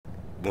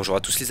Bonjour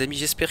à tous les amis,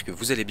 j'espère que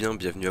vous allez bien,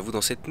 bienvenue à vous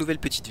dans cette nouvelle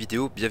petite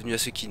vidéo, bienvenue à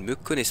ceux qui ne me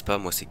connaissent pas,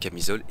 moi c'est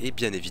Camisole et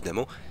bien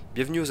évidemment,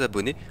 bienvenue aux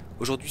abonnés.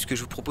 Aujourd'hui ce que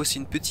je vous propose c'est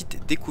une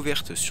petite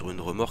découverte sur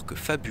une remorque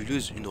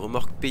fabuleuse, une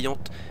remorque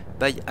payante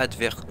by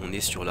Adver. On est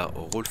sur la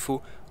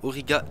ROLFO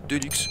AURIGA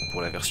DELUXE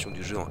pour la version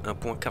du jeu en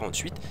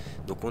 1.48.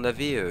 Donc on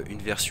avait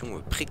une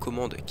version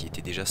précommande qui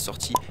était déjà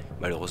sortie,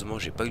 malheureusement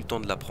j'ai pas eu le temps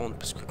de la prendre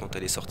parce que quand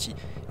elle est sortie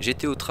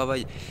j'étais au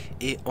travail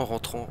et en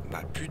rentrant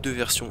plus de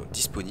versions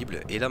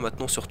disponibles. Et là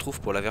maintenant on se retrouve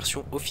pour la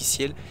version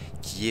officielle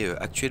qui est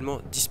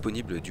actuellement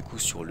disponible du coup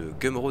sur le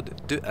Gumroad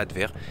de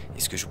Adver. Et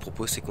ce que je vous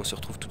propose c'est qu'on se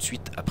retrouve tout de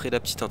suite après la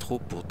petite intro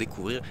pour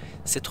découvrir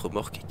cette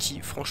remorque qui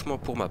franchement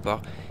pour ma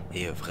part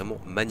est vraiment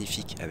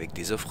magnifique, avec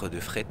des offres de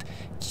fret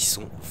qui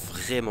sont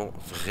vraiment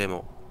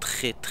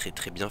très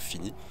bien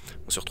finies.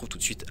 On se retrouve tout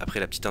de suite après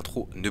la petite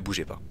intro, ne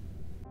bougez pas.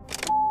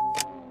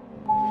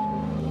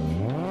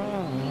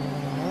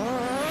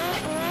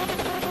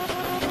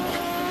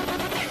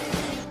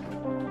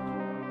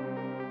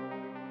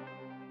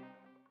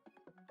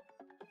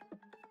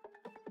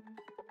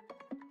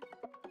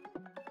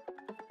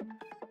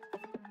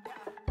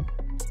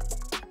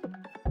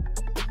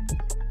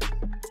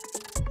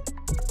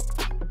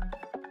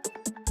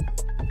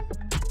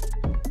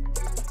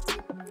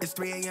 It's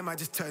 3 AM, I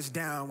just touched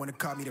down. Wanna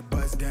call me to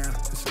buzz down.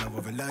 It's love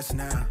over lust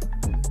now.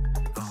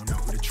 I don't know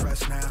who to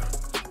trust now.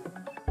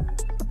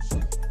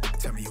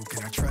 Tell me who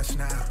can I trust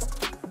now?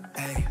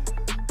 Hey.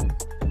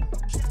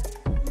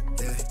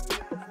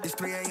 Yeah. It's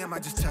 3 AM, I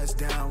just touched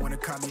down. Wanna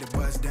call me to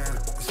buzz down.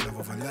 It's love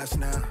over lust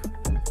now.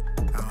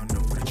 I don't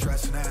know who to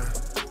trust now.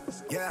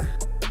 Yeah.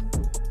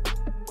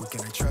 Who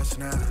can I trust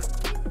now?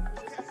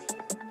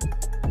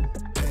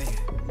 Hey.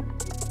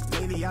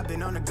 Lately I've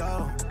been on the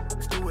go.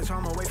 It's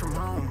home away from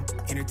home.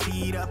 Inner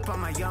teed up on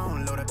my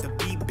own. Load up the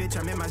beat, bitch,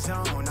 I'm in my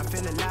zone. I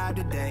feel alive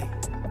today.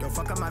 Don't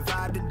fuck up my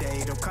vibe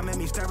today. Don't come at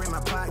me stirring my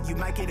pot. You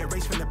might get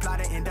erased from the plot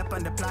and end up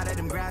on the plot of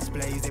them grass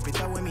blades. They been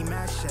throwing me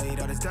mad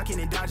shade. All this ducking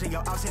and dodging,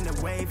 your offs in the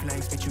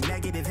wavelengths. But you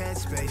negative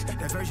headspace.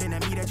 That version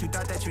of me that you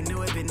thought that you knew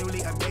had been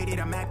newly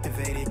updated. I'm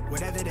activated.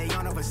 Whatever they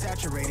on,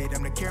 oversaturated.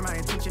 I'm the cure, my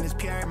intention is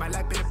pure. My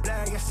life been a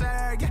blur, yes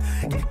sir.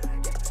 Yeah.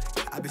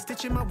 I've been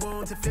stitching my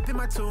wounds and flipping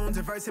my tunes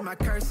and versing my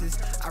curses.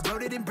 I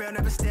wrote it in braille,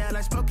 never stale.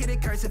 I spoke it in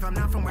cursive. I'm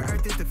not from where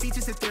earth is. The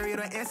features ethereal,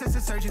 the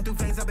ancestors surging through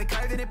veins. I've been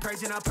curving and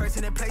purging all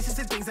person in places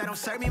and things that don't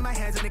serve me. My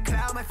hands on the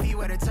cloud, my feet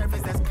where the turf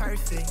is. That's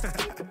perfect.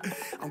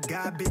 On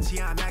God, bitch,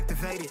 yeah, I'm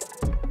activated.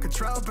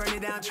 Control, burning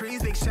down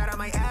trees. Big shot on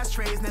my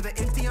ashtrays. Never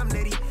empty, I'm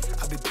litty.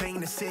 I've been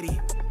painting the city.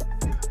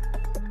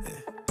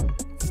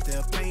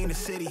 Still painting the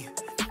city.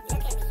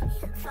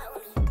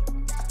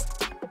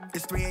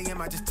 It's 3 AM,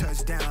 I just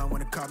touched down.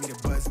 Wanna call me to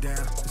buzz down.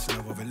 It's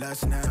love over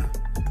lust now.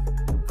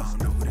 I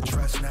don't know who to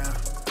trust now.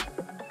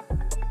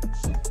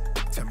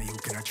 Tell me who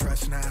can I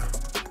trust now?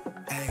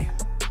 Hey.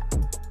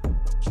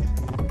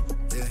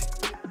 Yeah.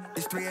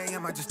 It's 3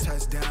 AM, I just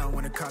touched down.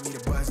 Wanna call me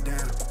to buzz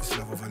down. It's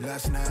love over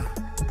lust now.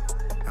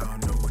 I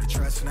don't know who to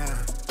trust now.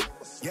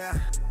 Yeah.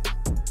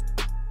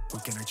 Who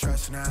can I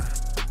trust now?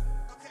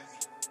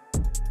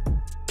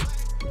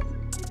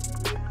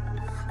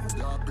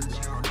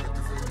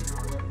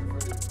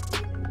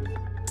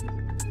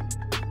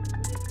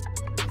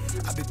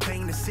 I've been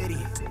painting the city.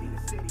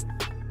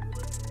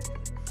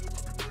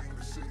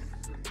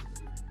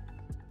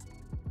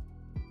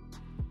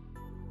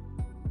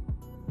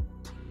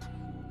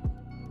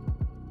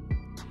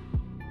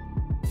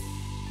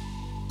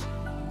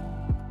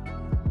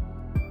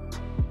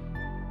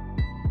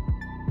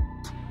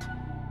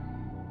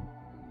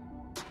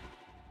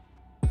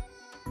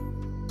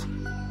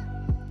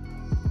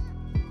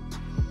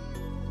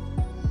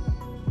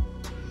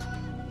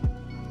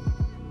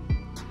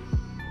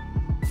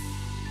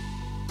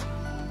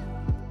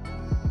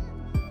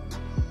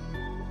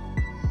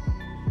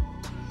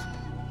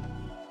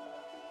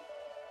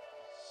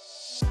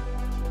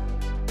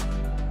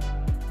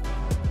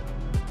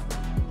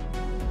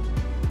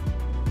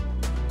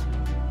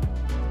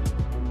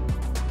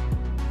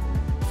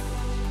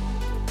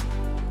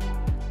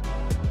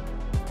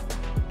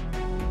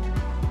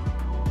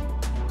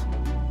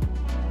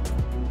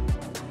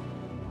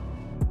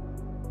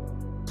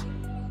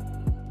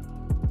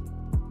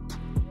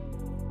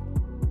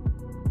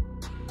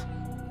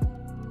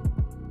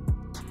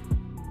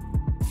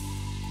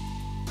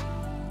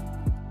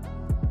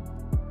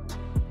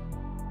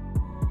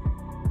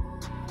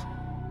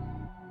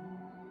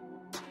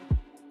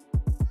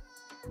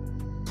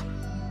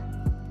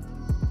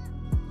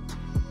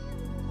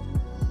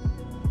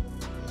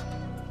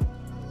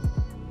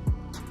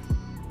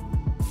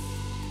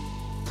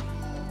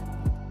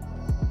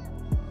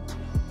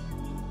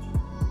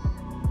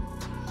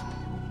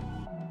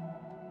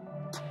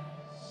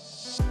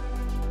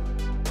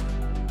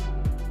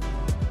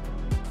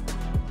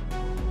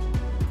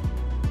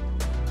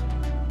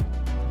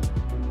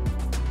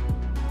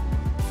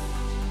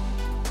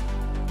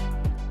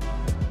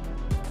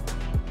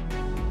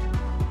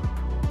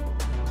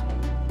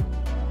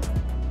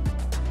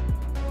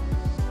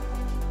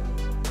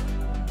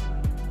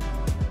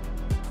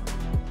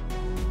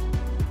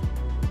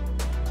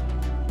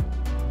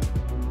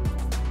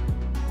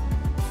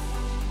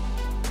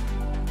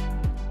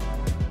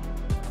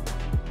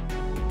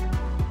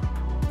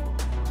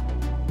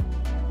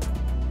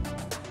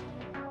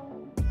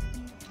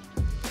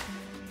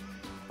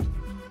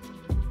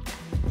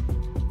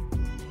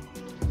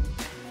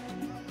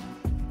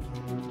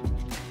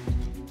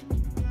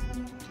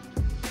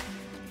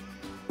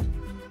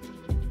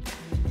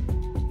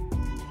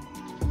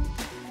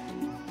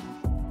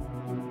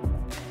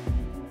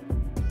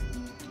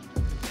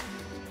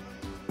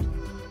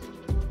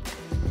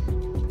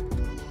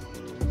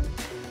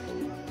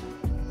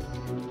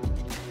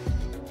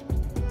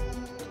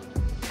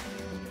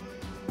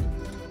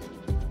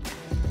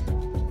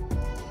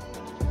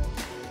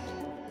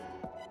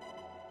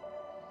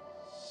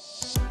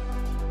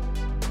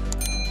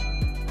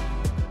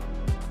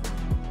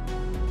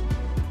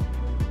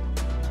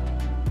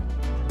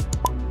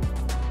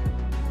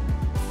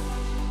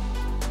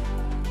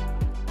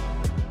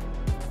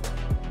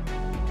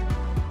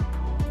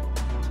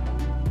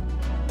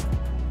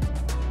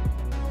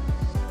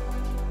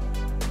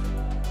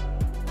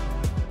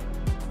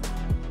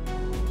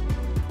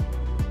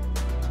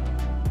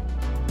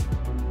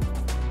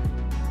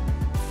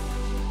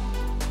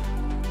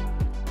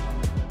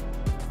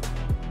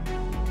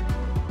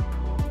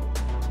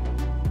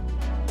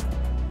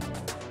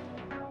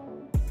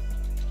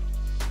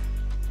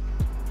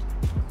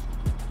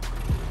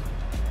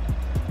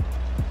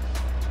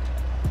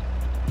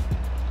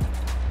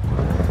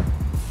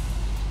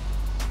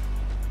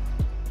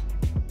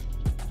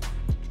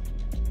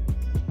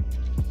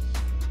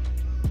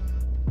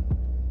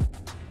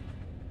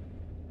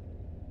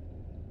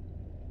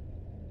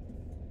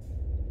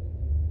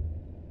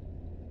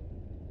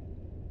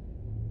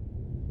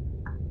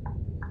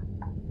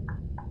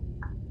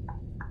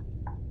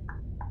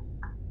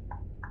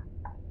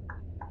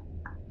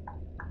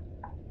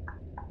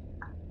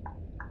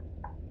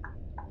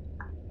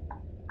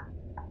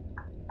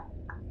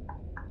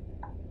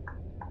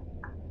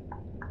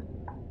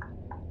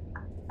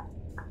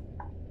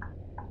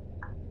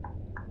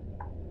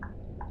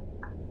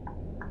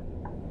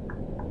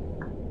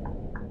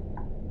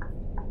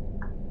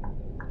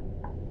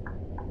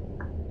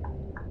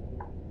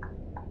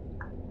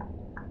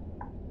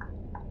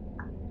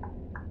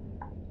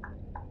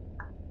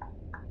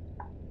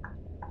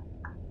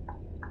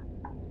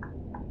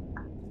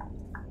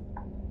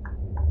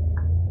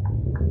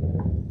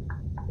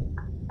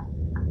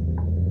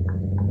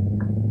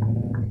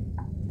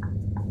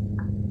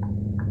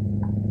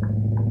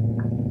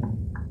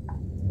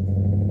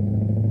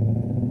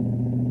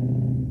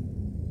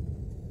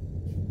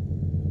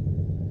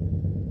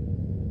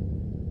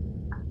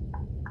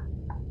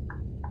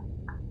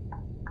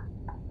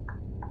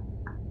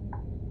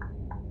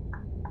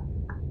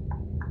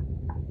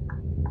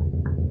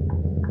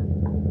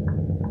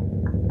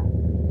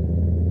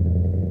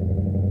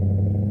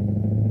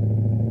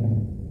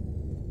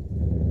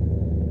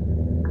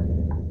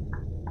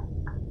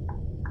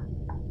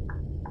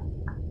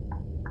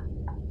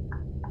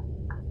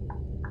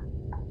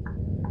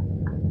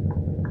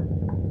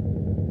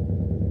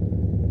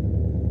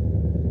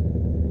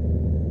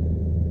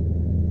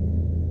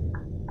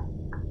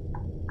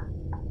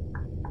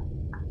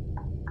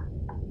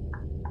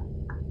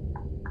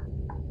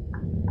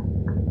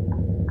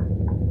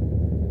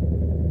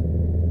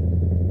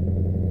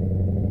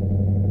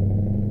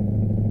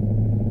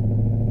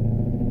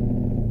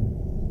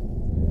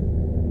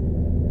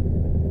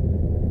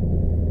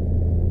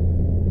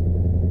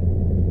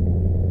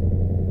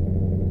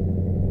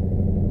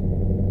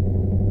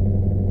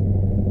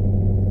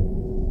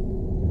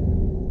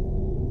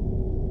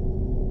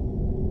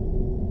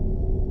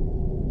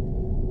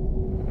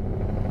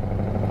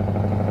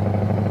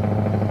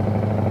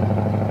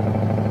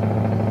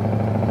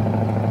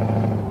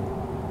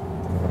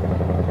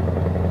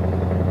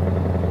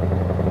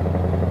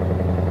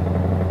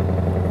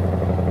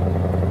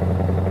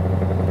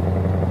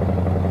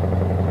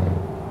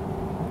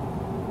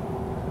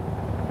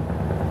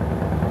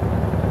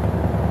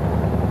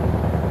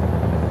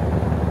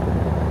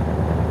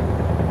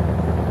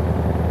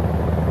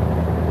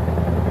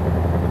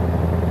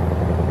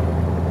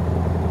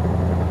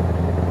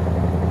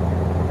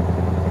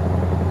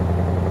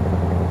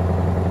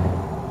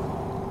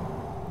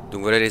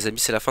 Voilà les amis,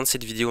 c'est la fin de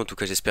cette vidéo. En tout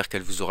cas j'espère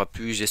qu'elle vous aura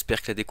plu.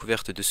 J'espère que la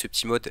découverte de ce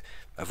petit mode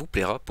vous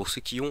plaira. Pour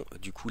ceux qui ont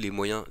du coup les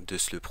moyens de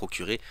se le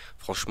procurer,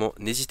 franchement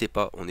n'hésitez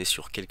pas. On est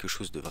sur quelque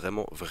chose de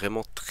vraiment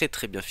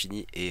très bien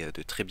fini et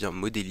de très bien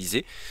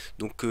modélisé.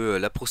 Donc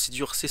la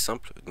procédure c'est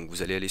simple. Donc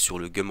vous allez aller sur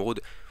le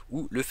Gumroad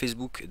ou le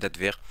Facebook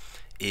d'Adver.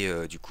 Et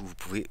du coup vous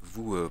pouvez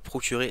vous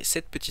procurer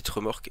cette petite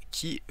remorque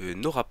qui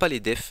n'aura pas les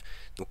defs.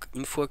 Donc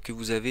une fois que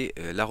vous avez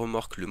la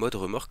remorque, le mode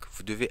remorque,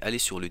 vous devez aller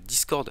sur le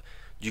Discord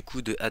du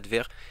coup de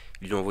Adver,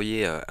 lui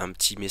envoyer un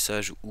petit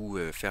message ou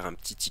faire un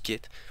petit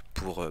ticket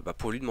pour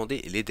lui demander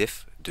les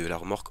defs de la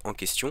remorque en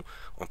question,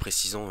 en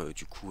précisant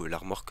du coup la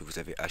remorque que vous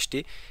avez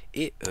achetée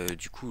et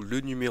du coup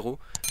le numéro,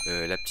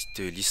 la petite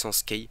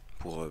licence key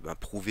pour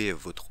prouver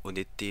votre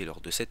honnêteté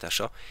lors de cet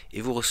achat, et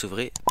vous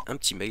recevrez un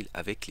petit mail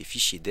avec les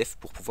fichiers def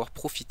pour pouvoir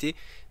profiter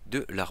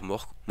de la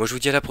remorque. Moi je vous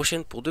dis à la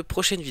prochaine pour de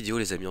prochaines vidéos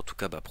les amis. En tout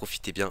cas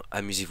profitez bien,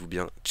 amusez-vous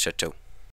bien, ciao ciao.